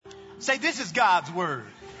Say, this is God's word.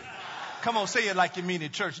 Come on, say it like you mean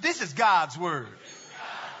it, church. This is God's word.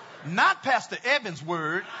 Not Pastor Evans'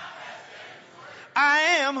 word. I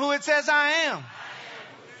am who it says I am.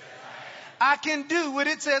 I can do what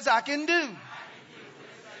it says I can do.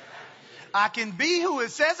 I can be who it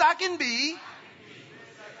says I can be.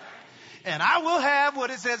 And I will have what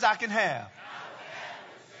it says I can have.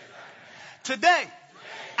 Today,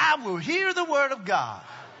 I will hear the word of God.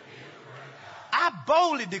 I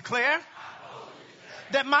boldly declare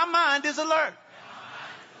that my mind is alert.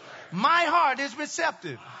 My heart is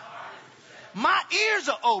receptive. My ears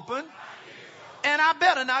are open. And I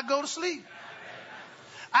better not go to sleep.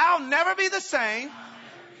 I'll never be the same.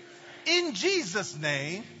 In Jesus'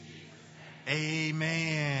 name,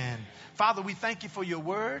 amen. Father, we thank you for your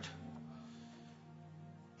word.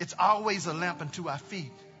 It's always a lamp unto our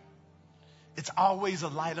feet. It's always a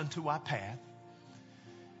light unto our path.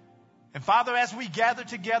 And Father, as we gather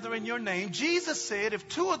together in your name, Jesus said, if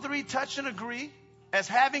 2 or 3 touch and agree as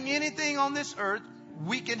having anything on this earth,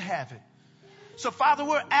 we can have it. So Father,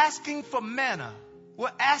 we're asking for manna.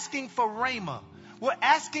 We're asking for rhema. We're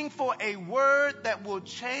asking for a word that will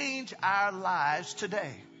change our lives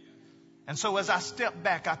today. And so as I step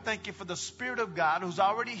back, I thank you for the Spirit of God who's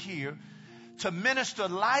already here to minister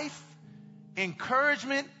life,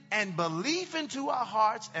 encouragement, and belief into our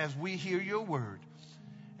hearts as we hear your word.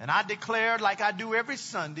 And I declare, like I do every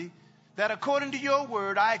Sunday, that according to your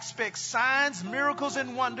word, I expect signs, miracles,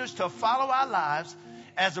 and wonders to follow our lives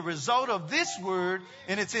as a result of this word.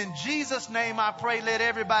 And it's in Jesus' name I pray. Let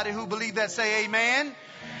everybody who believe that say amen.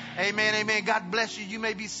 Amen, amen. God bless you. You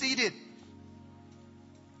may be seated.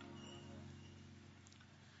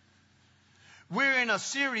 We're in a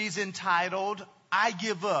series entitled, I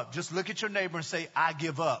Give Up. Just look at your neighbor and say, I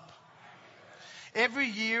give up. Every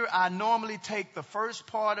year, I normally take the first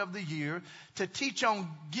part of the year to teach on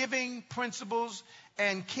giving principles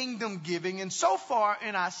and kingdom giving. And so far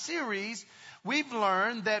in our series, we've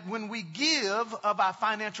learned that when we give of our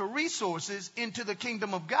financial resources into the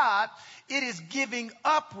kingdom of God, it is giving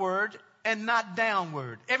upward and not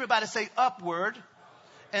downward. Everybody say upward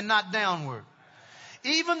and not downward.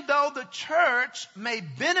 Even though the church may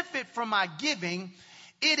benefit from my giving,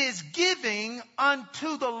 it is giving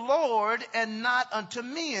unto the Lord and not unto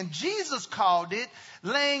me. And Jesus called it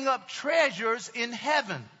laying up treasures in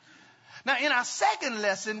heaven. Now, in our second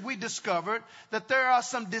lesson, we discovered that there are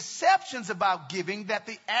some deceptions about giving that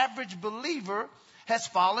the average believer has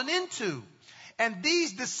fallen into. And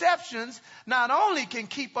these deceptions not only can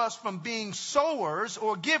keep us from being sowers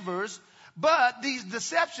or givers, but these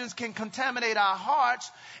deceptions can contaminate our hearts,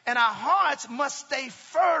 and our hearts must stay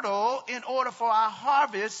fertile in order for our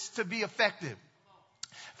harvest to be effective.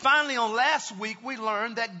 Finally, on last week, we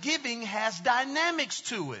learned that giving has dynamics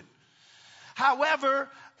to it. However,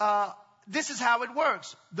 this is how it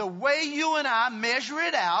works. The way you and I measure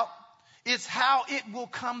it out is how it will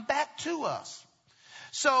come back to us.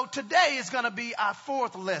 So today is going to be our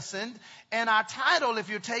fourth lesson, and our title, if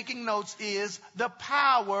you're taking notes, is The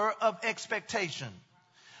Power of Expectation.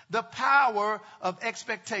 The power of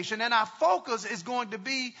expectation. And our focus is going to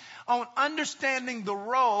be on understanding the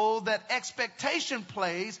role that expectation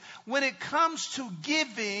plays when it comes to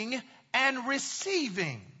giving and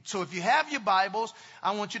receiving. So if you have your Bibles,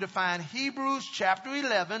 I want you to find Hebrews chapter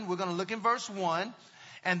 11. We're going to look in verse 1,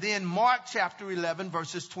 and then Mark chapter 11,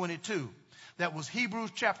 verses 22. That was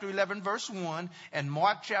Hebrews chapter 11, verse 1, and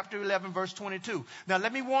Mark chapter 11, verse 22. Now,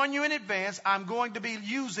 let me warn you in advance, I'm going to be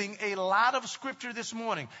using a lot of scripture this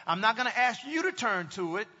morning. I'm not going to ask you to turn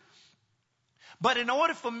to it. But in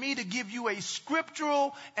order for me to give you a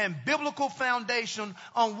scriptural and biblical foundation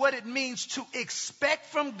on what it means to expect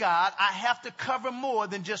from God, I have to cover more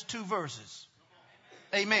than just 2 verses.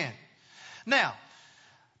 Amen. Now,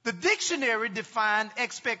 the dictionary defined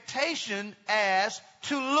expectation as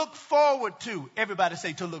to look forward to. Everybody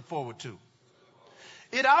say to look forward to.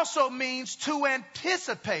 It also means to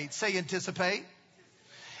anticipate. Say anticipate.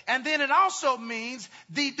 And then it also means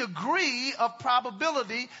the degree of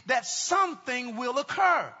probability that something will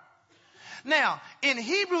occur. Now, in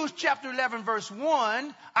Hebrews chapter 11, verse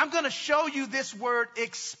 1, I'm going to show you this word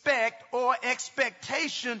expect or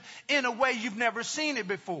expectation in a way you've never seen it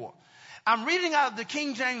before. I'm reading out of the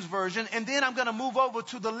King James Version, and then I'm going to move over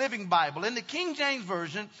to the Living Bible. In the King James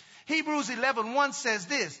Version, Hebrews 11:1 says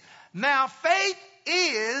this: Now faith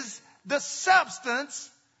is the substance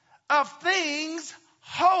of things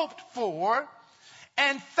hoped for,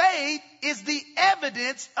 and faith is the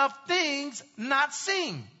evidence of things not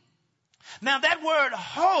seen. Now that word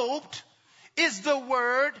hoped is the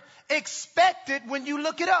word expected when you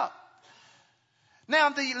look it up. Now,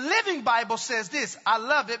 the Living Bible says this. I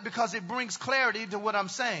love it because it brings clarity to what I'm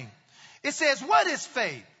saying. It says, what is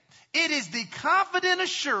faith? It is the confident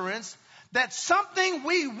assurance that something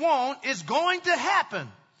we want is going to happen.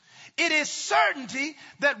 It is certainty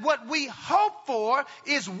that what we hope for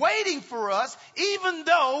is waiting for us, even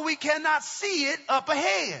though we cannot see it up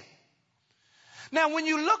ahead. Now, when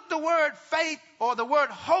you look the word faith or the word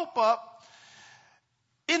hope up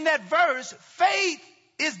in that verse, faith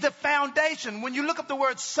is the foundation. When you look up the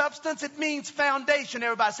word substance, it means foundation.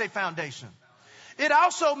 Everybody say foundation. It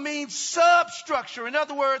also means substructure. In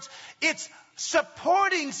other words, it's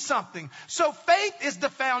supporting something. So faith is the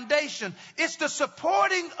foundation. It's the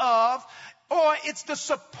supporting of, or it's the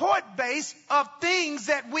support base of things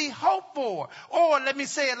that we hope for. Or let me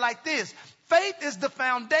say it like this. Faith is the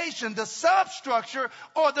foundation, the substructure,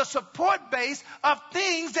 or the support base of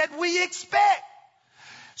things that we expect.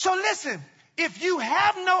 So listen, if you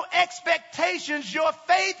have no expectations, your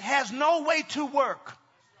faith has no way to work.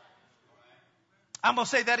 I'm going to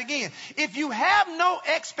say that again. If you have no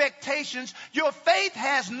expectations, your faith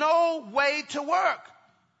has no way to work.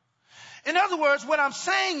 In other words, what I'm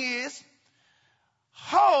saying is,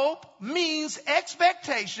 hope means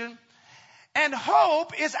expectation, and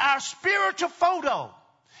hope is our spiritual photo.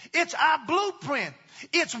 It's our blueprint.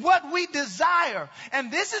 It's what we desire.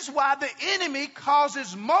 And this is why the enemy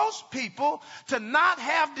causes most people to not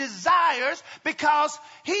have desires, because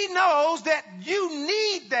he knows that you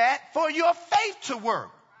need that for your faith to work.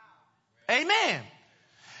 Amen.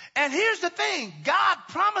 And here's the thing. God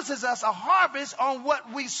promises us a harvest on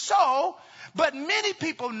what we sow, but many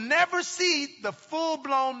people never see the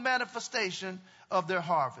full-blown manifestation of their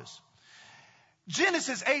harvest.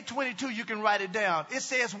 Genesis 8:22, you can write it down. It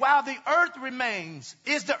says, while the earth remains,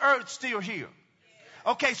 is the earth still here?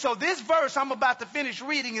 Okay, so this verse I'm about to finish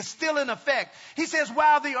reading is still in effect. He says,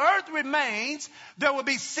 while the earth remains, there will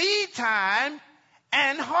be seed time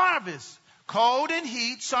and harvest. Cold and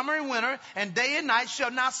heat, summer and winter, and day and night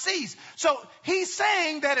shall not cease. So he's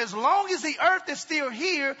saying that as long as the earth is still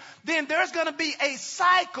here, then there's going to be a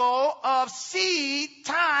cycle of seed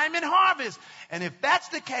time and harvest. And if that's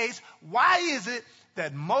the case, why is it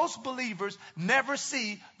that most believers never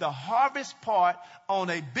see the harvest part on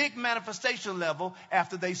a big manifestation level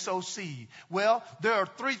after they sow seed? Well, there are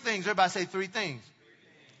three things. Everybody say three things.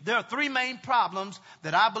 There are three main problems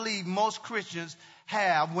that I believe most Christians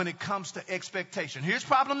have when it comes to expectation. Here's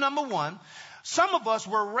problem number one. Some of us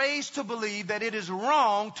were raised to believe that it is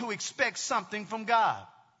wrong to expect something from God.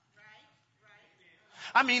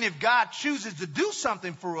 I mean, if God chooses to do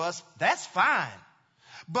something for us, that's fine.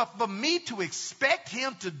 But for me to expect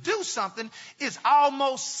him to do something is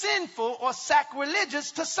almost sinful or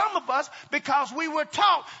sacrilegious to some of us, because we were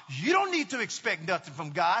taught you don't need to expect nothing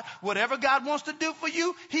from God. Whatever God wants to do for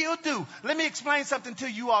you, he'll do. Let me explain something to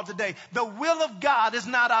you all today. The will of God is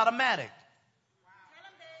not automatic.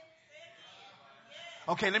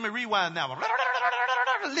 Okay, let me rewind now.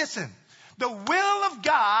 Listen, the will of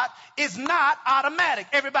God is not automatic.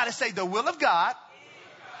 Everybody say the will of God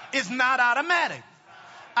is not automatic.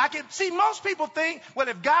 I can see most people think, well,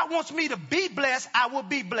 if God wants me to be blessed, I will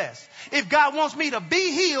be blessed. If God wants me to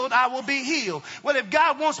be healed, I will be healed. Well, if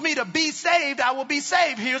God wants me to be saved, I will be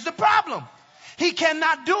saved. Here's the problem. He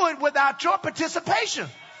cannot do it without your participation.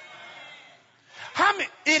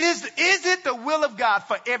 Is it the will of God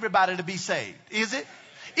for everybody to be saved? Is it?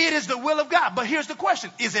 It is the will of God. But here's the question.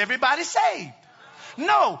 Is everybody saved?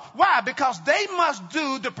 No. Why? Because they must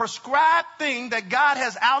do the prescribed thing that God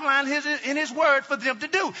has outlined in his word for them to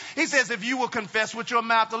do. He says, if you will confess with your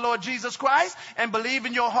mouth the Lord Jesus Christ and believe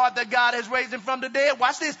in your heart that God has raised him from the dead,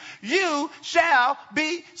 watch this, you shall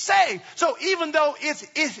be saved. So even though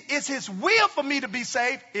it's his will for me to be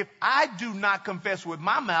saved, if I do not confess with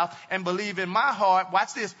my mouth and believe in my heart,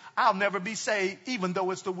 watch this, I'll never be saved, even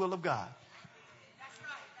though it's the will of God.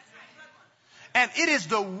 And it is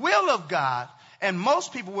the will of God. And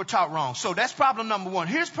most people were taught wrong. So that's problem number one.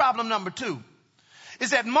 Here's problem number two. Is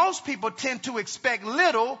that most people tend to expect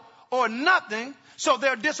little or nothing, so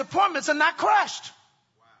their disappointments are not crushed.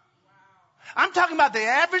 I'm talking about the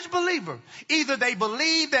average believer. Either they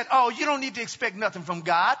believe that, oh, you don't need to expect nothing from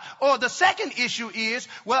God. Or the second issue is,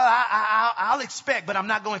 well, I'll expect, but I'm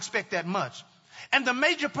not going to expect that much. And the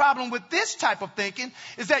major problem with this type of thinking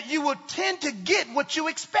is that you will tend to get what you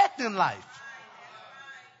expect in life.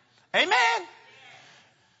 Amen.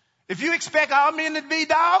 If you expect all men to be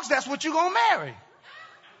dogs, that's what you're going to marry.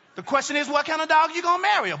 The question is, what kind of dog you going to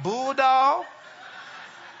marry? A bulldog?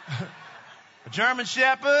 A German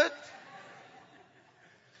shepherd?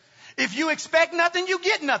 If you expect nothing, you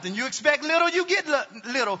get nothing. You expect little, you get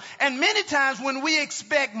little. And many times when we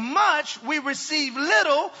expect much, we receive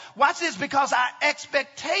little. Watch this, because our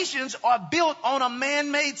expectations are built on a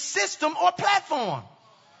man-made system or platform.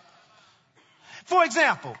 For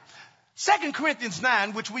example, 2 Corinthians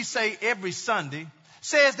 9, which we say every Sunday,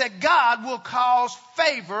 says that God will cause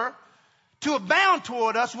favor to abound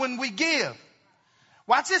toward us when we give.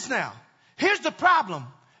 Watch this now. Here's the problem.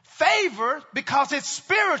 Favor, because it's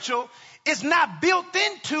spiritual, is not built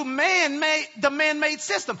into the man-made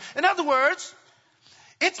system. In other words,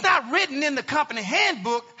 it's not written in the company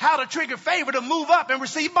handbook how to trigger favor to move up and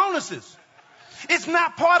receive bonuses. It's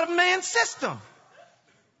not part of man's system.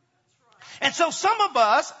 And so some of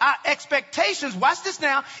us, our expectations, watch this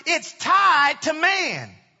now, it's tied to man.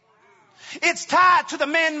 It's tied to the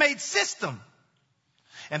man-made system.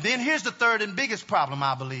 And then here's the third and biggest problem,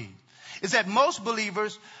 I believe, is that most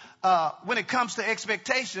believers, when it comes to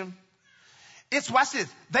expectation, watch this,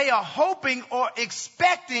 they are hoping or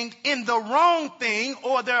expecting in the wrong thing,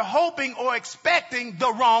 or they're hoping or expecting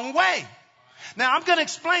the wrong way. Now, I'm going to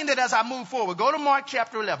explain that as I move forward. Go to Mark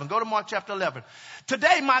chapter 11. Go to Mark chapter 11.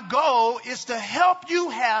 Today, my goal is to help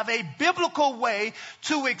you have a biblical way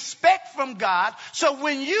to expect from God. So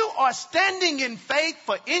when you are standing in faith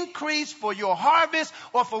for increase, for your harvest,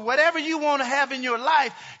 or for whatever you want to have in your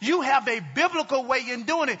life, you have a biblical way in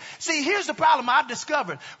doing it. See, here's the problem I've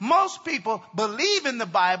discovered. Most people believe in the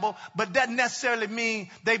Bible, but doesn't necessarily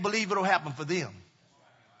mean they believe it'll happen for them.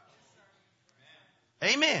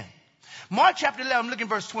 Amen. Mark chapter 11, look in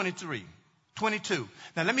verse 22.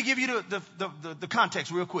 Now, let me give you the context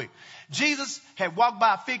real quick. Jesus had walked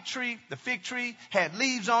by a fig tree. The fig tree had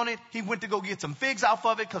leaves on it. He went to go get some figs off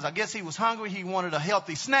of it because I guess he was hungry. He wanted a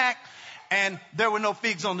healthy snack, and there were no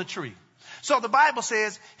figs on the tree. So the Bible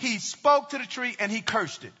says he spoke to the tree and he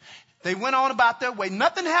cursed it. They went on about their way.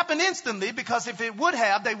 Nothing happened instantly, because if it would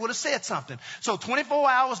have, they would have said something. So 24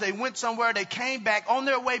 hours, they went somewhere. They came back. On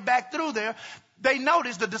their way back through there,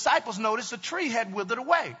 the disciples noticed the tree had withered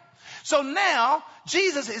away. So now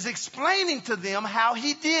Jesus is explaining to them how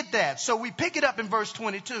he did that. So we pick it up in verse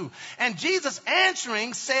 22. And Jesus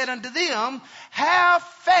answering said unto them, have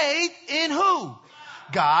faith in who?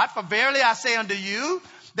 God. For verily I say unto you,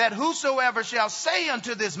 that whosoever shall say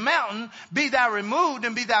unto this mountain, be thou removed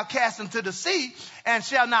and be thou cast into the sea, and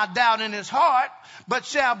shall not doubt in his heart, but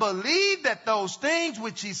shall believe that those things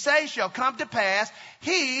which he say shall come to pass,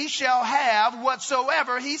 he shall have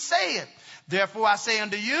whatsoever he saith. Therefore I say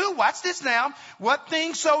unto you, watch this now, what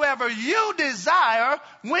things soever you desire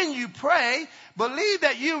when you pray, believe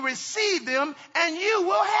that you receive them and you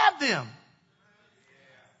will have them.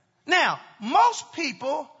 Now, most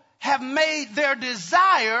people have made their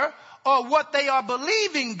desire or what they are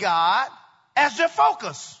believing God as their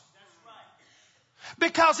focus.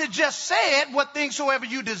 Because it just said, what things soever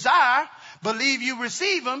you desire, believe you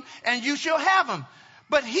receive them and you shall have them.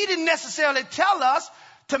 But he didn't necessarily tell us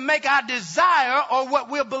to make our desire or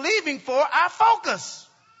what we're believing for our focus.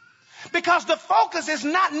 Because the focus is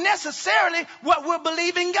not necessarily what we're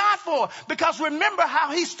believing God for. Because remember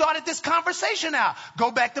how he started this conversation out. Go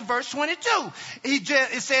back to verse 22.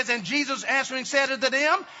 It says, and Jesus answering said unto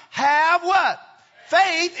them, have what?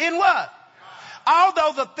 Faith in what?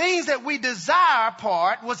 Although the things that we desire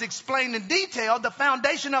part was explained in detail, the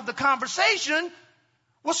foundation of the conversation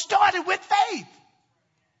was started with faith.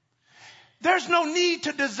 There's no need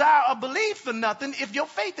to desire or believe for nothing if your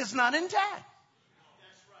faith is not intact.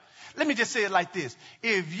 Let me just say it like this.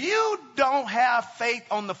 If you don't have faith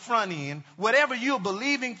on the front end, whatever you're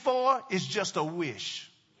believing for is just a wish.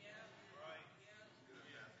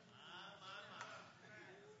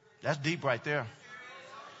 That's deep right there.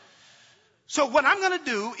 So what I'm going to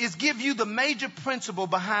do is give you the major principle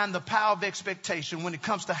behind the power of expectation when it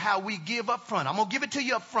comes to how we give up front. I'm going to give it to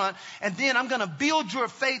you up front, and then I'm going to build your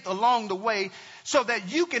faith along the way so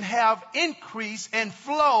that you can have increase and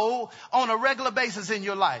flow on a regular basis in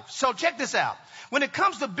your life. So check this out. When it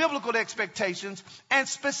comes to biblical expectations, and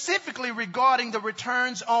specifically regarding the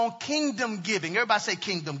returns on kingdom giving, everybody say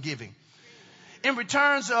kingdom giving. In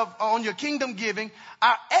returns on your kingdom giving,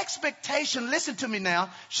 our expectation, listen to me now,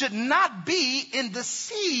 should not be in the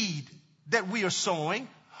seed that we are sowing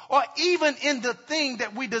or even in the thing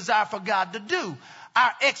that we desire for God to do.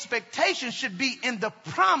 Our expectation should be in the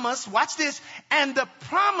promise, watch this, and the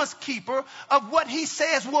promise keeper of what he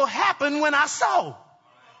says will happen when I sow.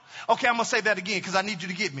 Okay, I'm going to say that again because I need you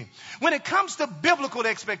to get me. When it comes to biblical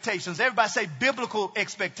expectations, everybody say biblical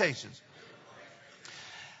expectations.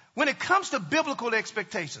 When it comes to biblical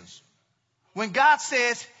expectations, when God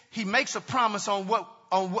says he makes a promise on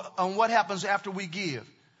what happens after we give,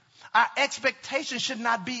 Our expectation should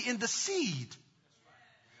not be in the seed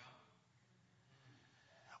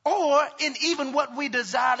or in even what we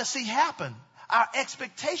desire to see happen. Our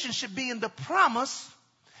expectation should be in the promise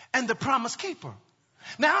and the promise keeper.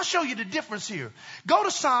 Now, I'll show you the difference here. Go to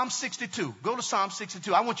Psalm 62. Go to Psalm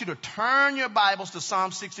 62. I want you to turn your Bibles to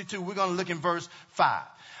Psalm 62. We're going to look in verse 5.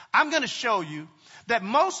 I'm going to show you that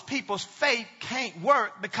most people's faith can't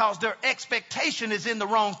work because their expectation is in the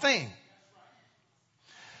wrong thing.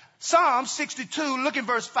 Psalm 62, look in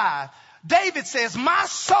verse 5. David says, my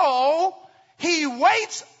soul, he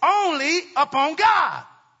waits only upon God.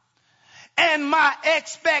 And my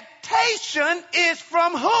expectation is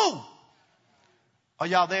from who? Are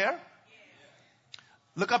y'all there?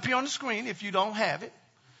 Look up here on the screen if you don't have it.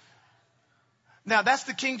 Now, that's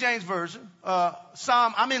the King James Version.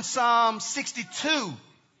 I'm in Psalm 62,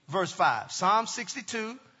 verse 5. Psalm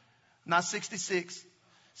 62, not 66,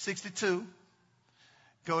 62.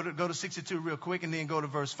 Go to 62 real quick and then go to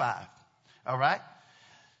verse 5. All right?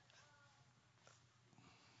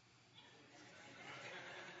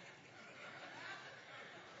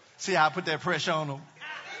 See how I put that pressure on them?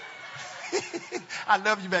 I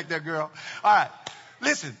love you back there, girl. All right.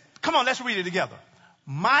 Listen. Come on, let's read it together.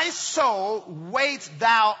 My soul waits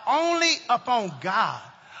thou only upon God,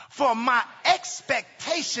 for my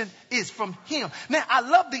expectation is from him. Now, I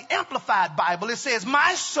love the Amplified Bible. It says,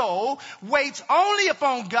 my soul waits only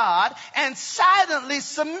upon God and silently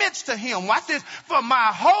submits to him. Watch this. For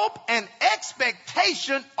my hope and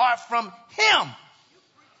expectation are from him.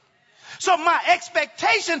 So my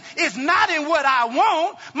expectation is not in what I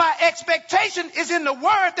want. My expectation is in the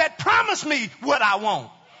word that promised me what I want.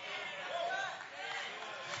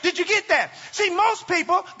 Did you get that? See, most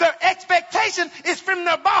people, their expectation is from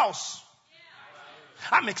their boss.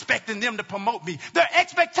 I'm expecting them to promote me. Their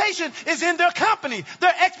expectation is in their company.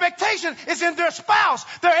 Their expectation is in their spouse.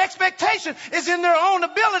 Their expectation is in their own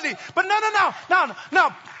ability. But no.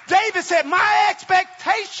 David said, my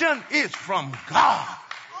expectation is from God.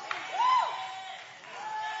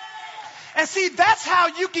 And see, that's how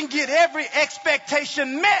you can get every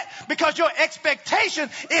expectation met, because your expectation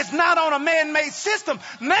is not on a man-made system.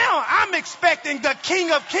 Now I'm expecting the King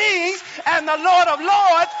of Kings and the Lord of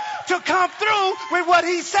Lords to come through with what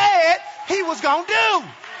he said he was going to do.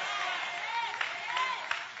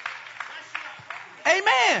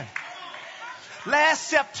 Amen. Last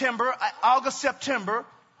September, August, September,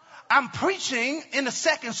 I'm preaching in the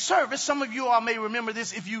second service. Some of you all may remember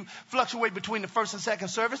this if you fluctuate between the first and second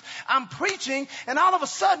service. I'm preaching, and all of a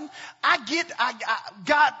sudden,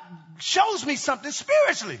 God shows me something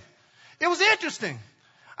spiritually. It was interesting.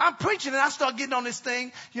 I'm preaching, and I start getting on this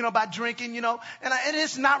thing, about drinking, and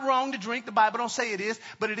it's not wrong to drink. The Bible don't say it is,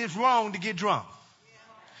 but it is wrong to get drunk.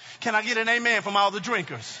 Can I get an amen from all the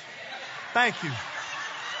drinkers? Thank you.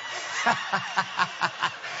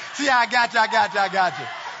 See, I got you.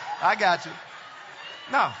 I got you.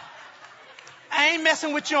 No. I ain't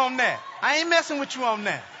messing with you on that.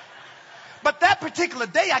 But that particular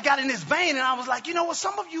day, I got in this vein, and I was like, you know what?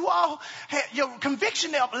 Some of you all, your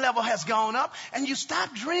conviction level has gone up, and you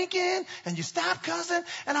stop drinking, and you stop cussing.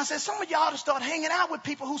 And I said, some of y'all to start hanging out with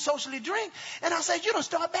people who socially drink. And I said, you don't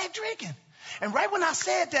start back drinking. And right when I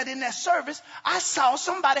said that in that service, I saw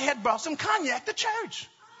somebody had brought some cognac to church.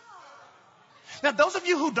 Now, those of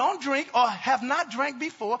you who don't drink or have not drank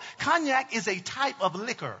before, cognac is a type of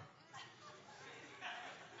liquor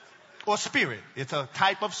or spirit. It's a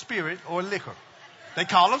type of spirit or liquor. They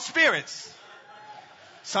call them spirits.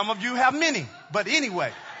 Some of you have many, but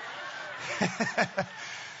anyway.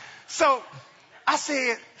 So I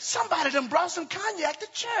said, somebody done brought some cognac to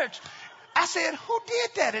church. I said, who did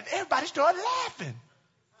that? And everybody started laughing.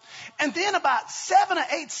 And then about 7 or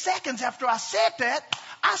 8 seconds after I said that,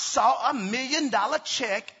 I saw $1 million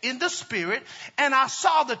check in the spirit, and I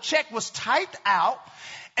saw the check was typed out,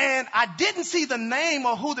 and I didn't see the name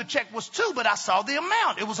or who the check was to, but I saw the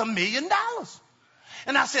amount. It was $1 million.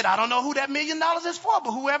 And I said, I don't know who that $1 million is for,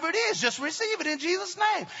 but whoever it is, just receive it in Jesus'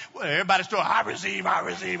 name. Well, everybody started, I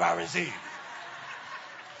receive.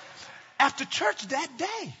 After church that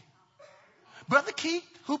day, Brother Keith,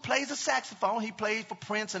 who plays the saxophone, he played for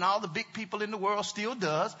Prince and all the big people in the world, still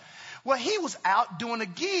does. Well, he was out doing a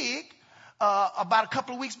gig about a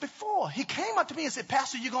couple of weeks before. He came up to me and said,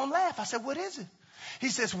 Pastor, you're going to laugh. I said, what is it? He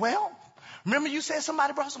says, well, remember you said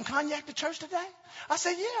somebody brought some cognac to church today? I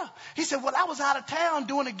said, yeah. He said, well, I was out of town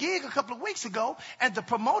doing a gig a couple of weeks ago, and the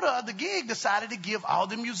promoter of the gig decided to give all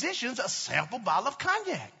the musicians a sample bottle of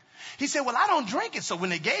cognac. He said, well, I don't drink it. So when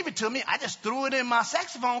they gave it to me, I just threw it in my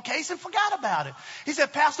saxophone case and forgot about it. He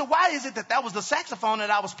said, Pastor, why is it that was the saxophone that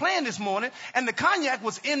I was playing this morning and the cognac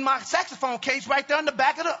was in my saxophone case right there on the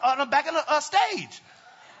back of the stage?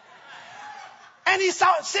 And he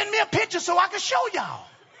sent me a picture so I could show y'all.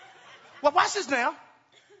 Well, watch this now.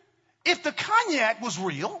 If the cognac was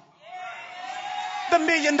real, the $1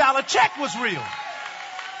 million check was real.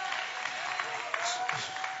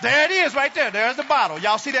 There it is right there. There's the bottle.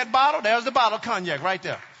 Y'all see that bottle? There's the bottle of cognac right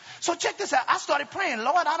there. So check this out. I started praying,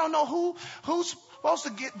 Lord, I don't know who's supposed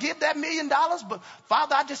to give that $1 million, but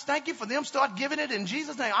Father, I just thank you for them start giving it in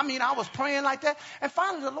Jesus' name. I mean, I was praying like that. And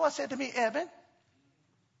finally the Lord said to me, Evan.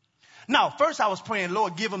 No, first I was praying,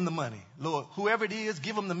 Lord, give them the money. Lord, whoever it is,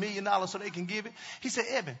 give them the $1 million so they can give it. He said,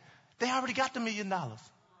 Evan, they already got the $1 million.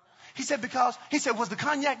 He said, was the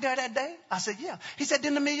cognac there that day? I said, yeah. He said,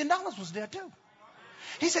 then the $1 million was there too.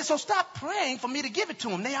 He said, so stop praying for me to give it to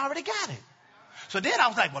them. They already got it. So then I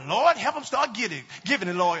was like, well, Lord, help them start giving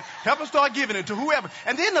it, Lord. Help them start giving it to whoever.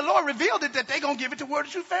 And then the Lord revealed it that they're going to give it to Word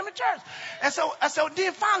of Truth Family Church. And so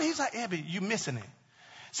then finally he's like, Evan, you missing it.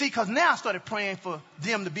 See, because now I started praying for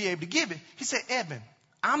them to be able to give it. He said, Evan,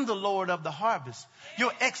 I'm the Lord of the harvest.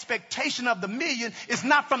 Your expectation of the $1 million is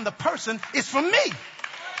not from the person, it's from me.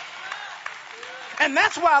 And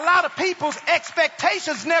that's why a lot of people's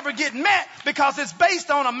expectations never get met, because it's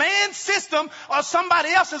based on a man's system or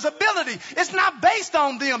somebody else's ability. It's not based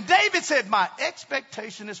on them. David said, my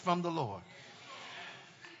expectation is from the Lord.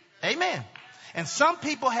 Amen. And some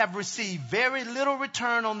people have received very little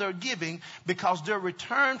return on their giving because their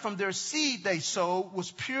return from their seed they sowed was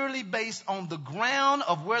purely based on the ground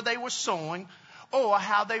of where they were sowing or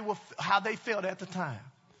how they felt at the time.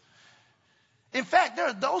 In fact, there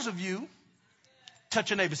are those of you,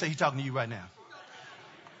 touch your neighbor, say he's talking to you right now.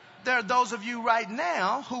 There are those of you right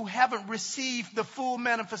now who haven't received the full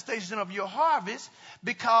manifestation of your harvest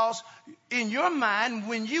because in your mind,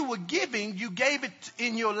 when you were giving, you gave it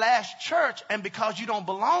in your last church, and because you don't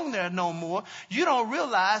belong there no more, you don't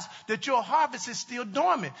realize that your harvest is still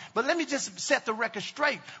dormant. But let me just set the record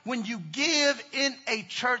straight. When you give in a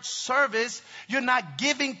church service, you're not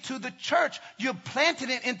giving to the church. You're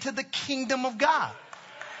planting it into the kingdom of God.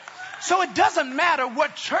 So it doesn't matter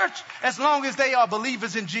what church, as long as they are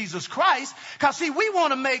believers in Jesus Christ. Because see, we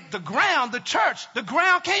want to make the ground the church. The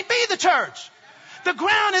ground can't be the church. The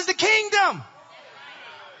ground is the kingdom.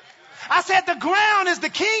 I said the ground is the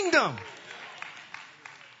kingdom.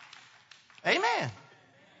 Amen.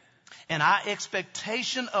 And our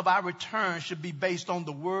expectation of our return should be based on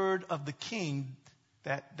the word of the king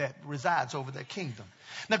that resides over that kingdom.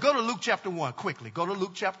 Now go to Luke chapter 1 quickly. Go to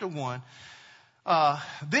Luke chapter 1.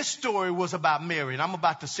 This story was about Mary, and I'm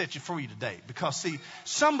about to set you free today because, see,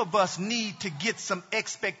 some of us need to get some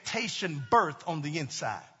expectation birth on the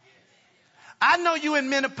inside. I know you in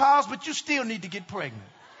menopause, but you still need to get pregnant.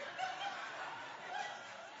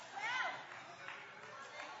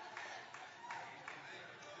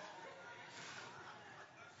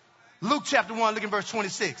 Luke chapter 1, look at verse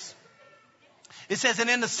 26. It says, and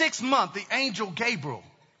in the 6th month, the angel Gabriel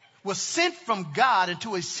was sent from God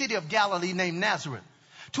into a city of Galilee named Nazareth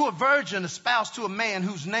to a virgin espoused to a man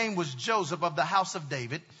whose name was Joseph of the house of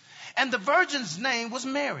David. And the virgin's name was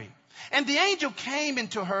Mary. And the angel came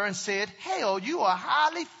into her and said, Hail, you are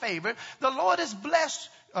highly favored. The Lord is blessed.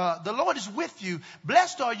 The Lord is with you.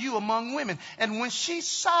 Blessed are you among women. And when she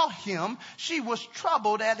saw him, she was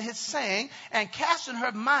troubled at his saying, and cast in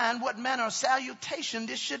her mind what manner of salutation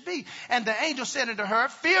this should be. And the angel said unto her,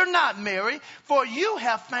 Fear not, Mary, for you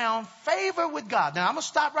have found favor with God. Now I'm going to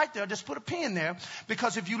stop right there. Just put a pin there,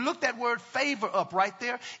 because if you look that word favor up right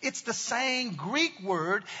there, it's the same Greek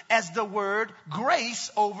word as the word grace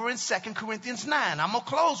over in 2 Corinthians 9. I'm going to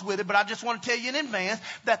close with it, but I just want to tell you in advance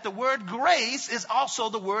that the word grace is also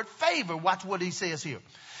the word favor. Watch what he says here.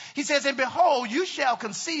 He says, and behold, you shall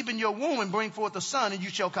conceive in your womb and bring forth a son, and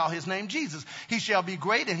you shall call his name Jesus. He shall be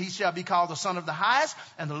great, and he shall be called the Son of the Highest,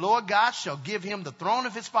 and the Lord God shall give him the throne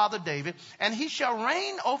of his father David, and he shall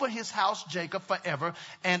reign over his house Jacob forever,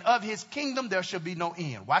 and of his kingdom there shall be no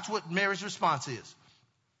end. Watch what Mary's response is.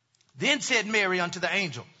 Then said Mary unto the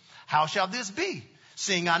angel, How shall this be,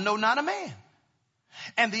 seeing I know not a man?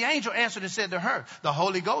 And the angel answered and said to her, The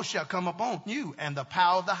Holy Ghost shall come upon you, and the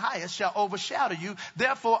power of the highest shall overshadow you.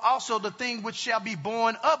 Therefore also the thing which shall be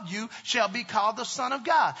born of you shall be called the Son of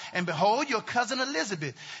God. And behold, your cousin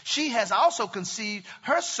Elizabeth, she has also conceived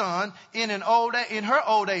her son in her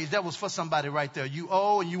old age. That was for somebody right there. You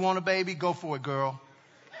old and you want a baby? Go for it, girl.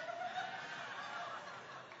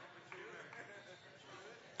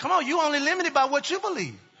 Come on, you only limited by what you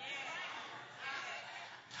believe.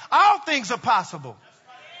 All things are possible.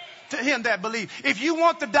 to him that believes. If you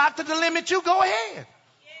want the doctor to limit you, go ahead.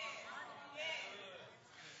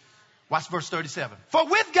 Watch verse 37. For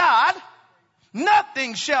with God,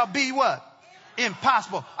 nothing shall be what?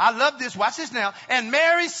 Impossible. I love this. Watch this now. And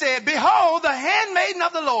Mary said, behold, the handmaiden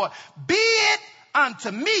of the Lord, be it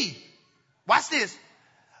unto me. Watch this.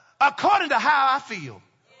 According to how I feel.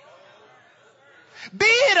 Be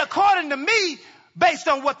it according to me based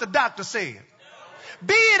on what the doctor said.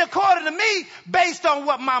 Be it according to me based on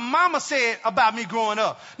what my mama said about me growing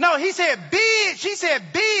up. No, she said, be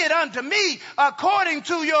it unto me according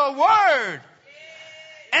to your word.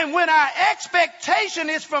 And when our expectation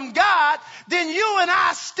is from God, then you and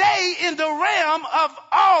I stay in the realm of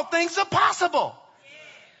all things are possible.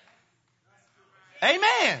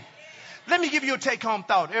 Amen. Let me give you a take-home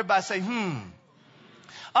thought. Everybody say,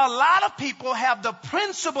 A lot of people have the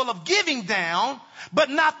principle of giving down, but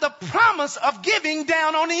not the promise of giving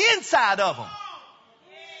down on the inside of them.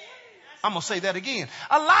 I'm going to say that again.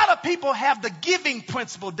 A lot of people have the giving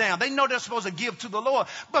principle down. They know they're supposed to give to the Lord.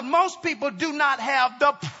 But most people do not have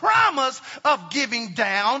the promise of giving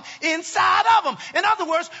down inside of them. In other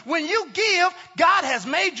words, when you give, God has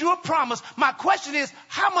made you a promise. My question is,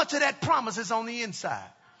 how much of that promise is on the inside?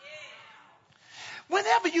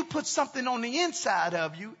 Whenever you put something on the inside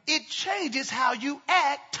of you, it changes how you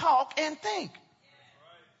act, talk, and think.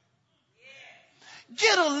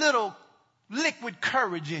 Get a little liquid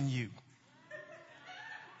courage in you.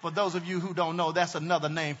 For those of you who don't know, that's another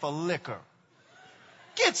name for liquor.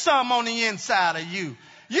 Get some on the inside of you.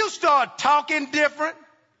 You start talking different,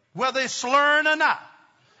 whether it's slurring or not.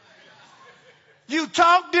 You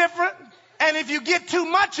talk different, and if you get too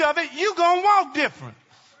much of it, you're going to walk different.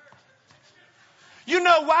 You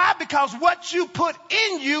know why? Because what you put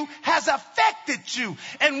in you has affected you.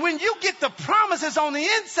 And when you get the promises on the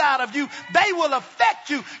inside of you, they will affect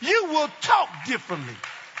you. You will talk differently.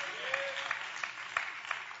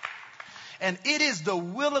 And it is the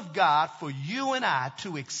will of God for you and I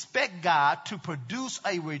to expect God to produce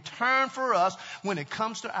a return for us when it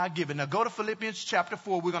comes to our giving. Now go to Philippians chapter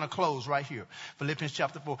 4. We're going to close right here. Philippians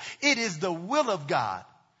chapter 4. It is the will of God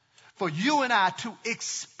for you and I to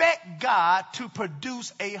expect God to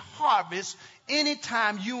produce a harvest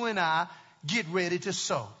anytime you and I get ready to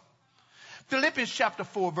sow. Philippians chapter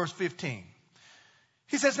 4, verse 15.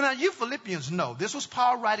 He says, now you Philippians know, this was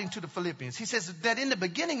Paul writing to the Philippians. He says that in the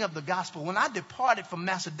beginning of the gospel, when I departed from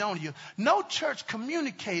Macedonia, no church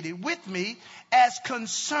communicated with me as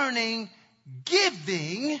concerning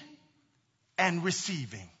giving and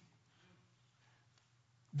receiving.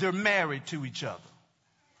 They're married to each other.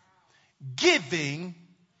 Giving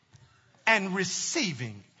and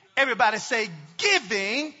receiving. Everybody say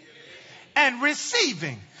giving and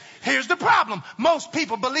receiving. Here's the problem. Most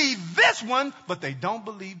people believe this one, but they don't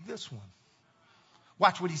believe this one.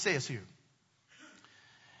 Watch what he says here.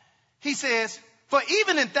 He says, for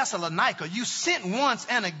even in Thessalonica, you sent once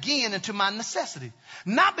and again into my necessity.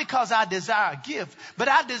 Not because I desire a gift, but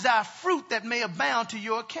I desire fruit that may abound to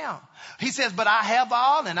your account. He says, but I have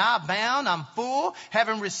all and I abound. I'm full,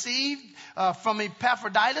 having received from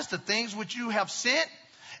Epaphroditus the things which you have sent,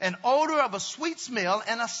 an odor of a sweet smell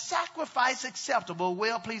and a sacrifice acceptable,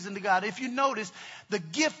 well-pleasing to God. If you notice, the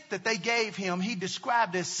gift that they gave him, he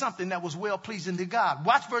described as something that was well-pleasing to God.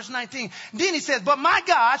 Watch verse 19. Then he says, but my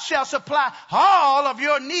God shall supply all of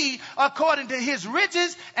your need according to his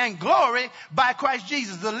riches and glory by Christ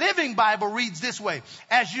Jesus. The Living Bible reads this way.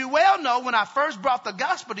 As you well know, when I first brought the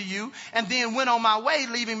gospel to you and then went on my way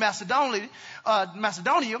leaving Macedonia,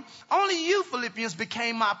 only you Philippians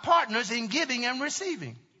became my partners in giving and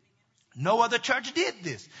receiving. No other church did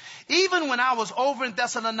this. Even when I was over in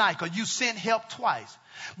Thessalonica, you sent help twice.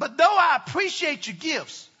 But though I appreciate your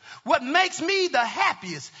gifts, what makes me the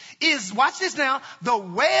happiest is, watch this now, the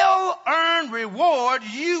well-earned reward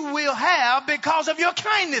you will have because of your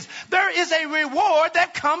kindness. There is a reward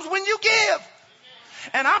that comes when you give.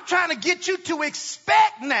 And I'm trying to get you to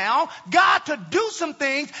expect now God to do some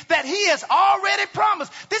things that he has already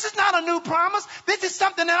promised. This is not a new promise. This is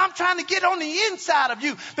something that I'm trying to get on the inside of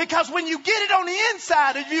you. Because when you get it on the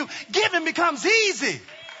inside of you, giving becomes easy.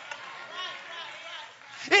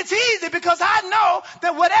 It's easy because I know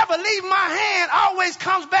that whatever leaves my hand always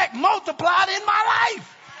comes back multiplied in my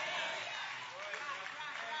life.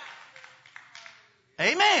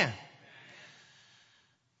 Amen.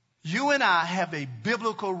 You and I have a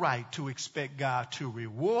biblical right to expect God to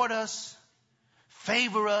reward us,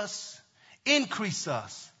 favor us, increase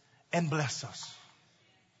us, and bless us.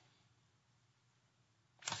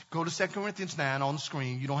 Go to 2 Corinthians 9 on the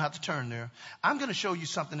screen. You don't have to turn there. I'm going to show you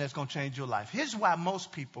something that's going to change your life. Here's why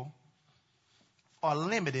most people are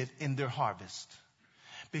limited in their harvest.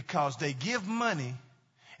 because they give money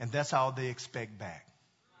and that's all they expect back.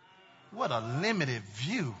 What a limited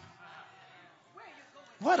view.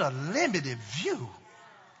 What a limited view.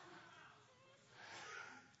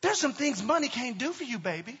 There's some things money can't do for you,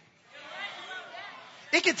 baby.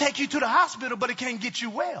 It can take you to the hospital, but it can't get you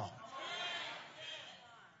well.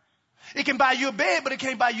 It can buy you a bed, but it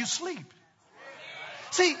can't buy you sleep.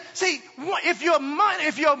 See, if your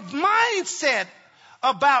mindset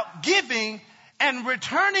about giving and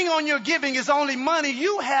returning on your giving is only money,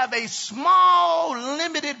 you have a small,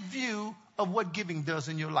 limited view of what giving does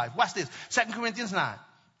in your life. Watch this. 2 Corinthians 9.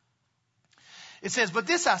 It says, but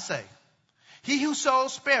this I say, he who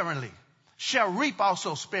sows sparingly shall reap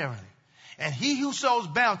also sparingly. And he who sows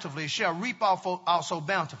bountifully shall reap also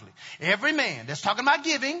bountifully. Every man, that's talking about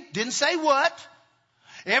giving, didn't say what.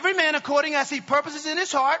 Every man according as he purposes in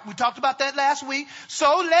his heart. We talked about that last week.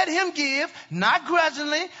 So let him give, not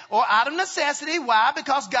grudgingly or out of necessity. Why?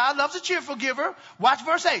 Because God loves a cheerful giver. Watch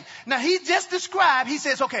verse 8. Now he just described, he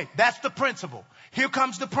says, okay, that's the principle. Here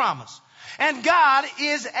comes the promise. And God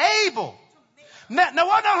is able. Now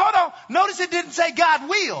hold on. Notice it didn't say God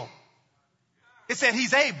will. It said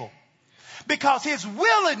he's able. Because his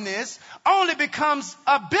willingness only becomes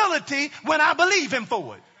ability when I believe him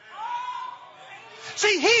for it.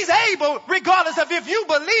 See, he's able regardless of if you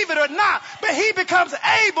believe it or not. But he becomes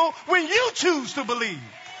able when you choose to believe.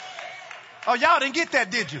 Oh, y'all didn't get that,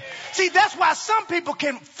 did you? See, that's why some people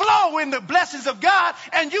can flow in the blessings of God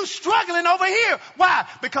and you struggling over here. Why?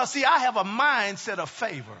 Because, see, I have a mindset of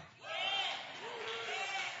favor.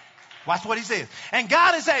 Watch what he says. And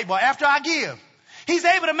God is able, after I give, he's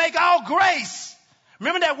able to make all grace.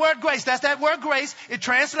 Remember that word grace. That's that word grace. It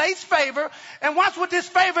translates favor. And watch what this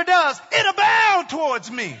favor does. It abound towards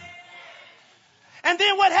me. And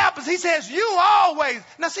then what happens? He says, you always.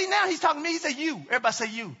 Now see, now he's talking to me. He said you. Everybody say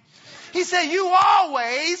you. He said, you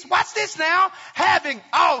always. Watch this now. Having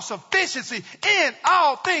all sufficiency in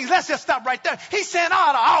all things. Let's just stop right there. He's saying I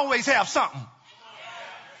ought to always have something.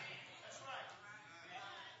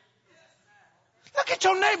 Look at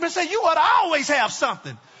your neighbor and say, you ought to always have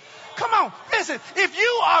something. Come on, listen, if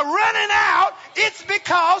you are running out, it's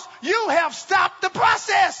because you have stopped the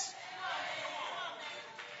process.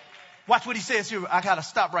 Watch what he says here. I got to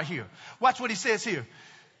stop right here. Watch what he says here.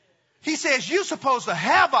 He says you're supposed to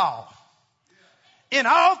have all in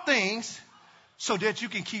all things so that you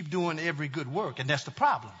can keep doing every good work. And that's the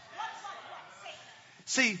problem.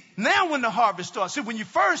 See, now when the harvest starts, see, when you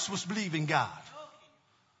first was believing God,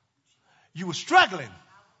 you were struggling.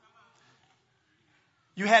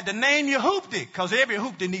 You had to name your hoopty because every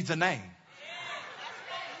hoopty needs a name.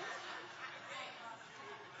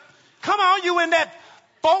 Come on, you in that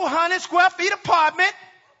 400 square feet apartment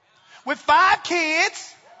with 5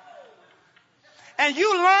 kids and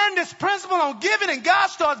you learn this principle on giving and God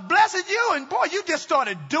starts blessing you and boy, you just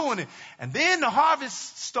started doing it. And then the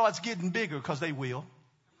harvest starts getting bigger because they will.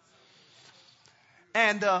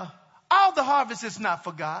 And all the harvest is not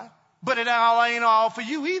for God, but it all ain't all for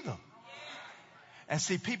you either. And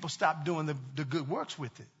see, people stop doing the good works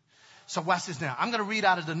with it. So watch this now. I'm going to read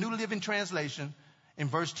out of the New Living Translation in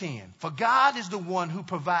verse 10. For God is the one who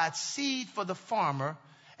provides seed for the farmer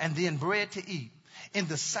and then bread to eat. In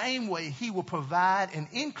the same way, he will provide and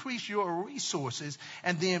increase your resources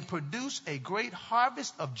and then produce a great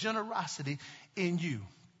harvest of generosity in you.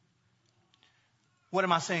 What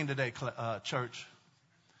am I saying today, church?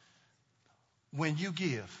 When you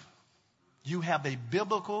give, you have a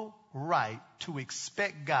biblical right to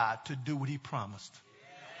expect God to do what he promised.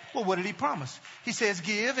 Well, what did he promise? He says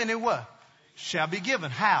give and it what? Shall be given.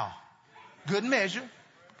 How? Good measure.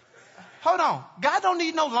 Hold on. God don't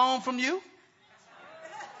need no loan from you.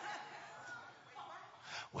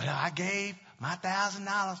 Well, I gave my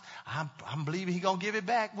 $1,000. I'm believing he's going to give it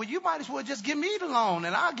back. Well, you might as well just give me the loan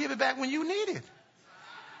and I'll give it back when you need it.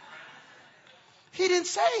 He didn't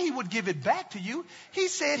say he would give it back to you. He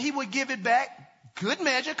said he would give it back. Good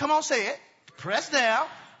measure. Come on, say it. Press down,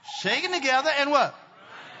 shaking together, and what?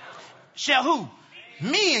 Shall who?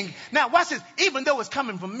 Me. And now watch this. Even though it's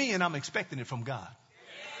coming from me and I'm expecting it from God.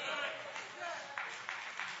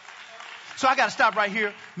 So I got to stop right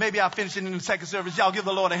here. Maybe I'll finish it in the second service. Y'all give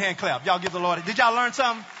the Lord a hand clap. Y'all give the Lord. Did y'all learn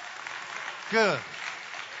something? Good.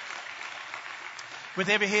 With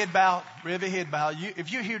every head bowed,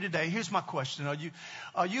 if you're here today, here's my question. Are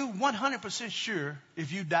you 100% sure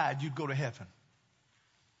if you died, you'd go to heaven?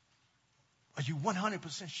 Are you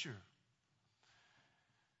 100% sure?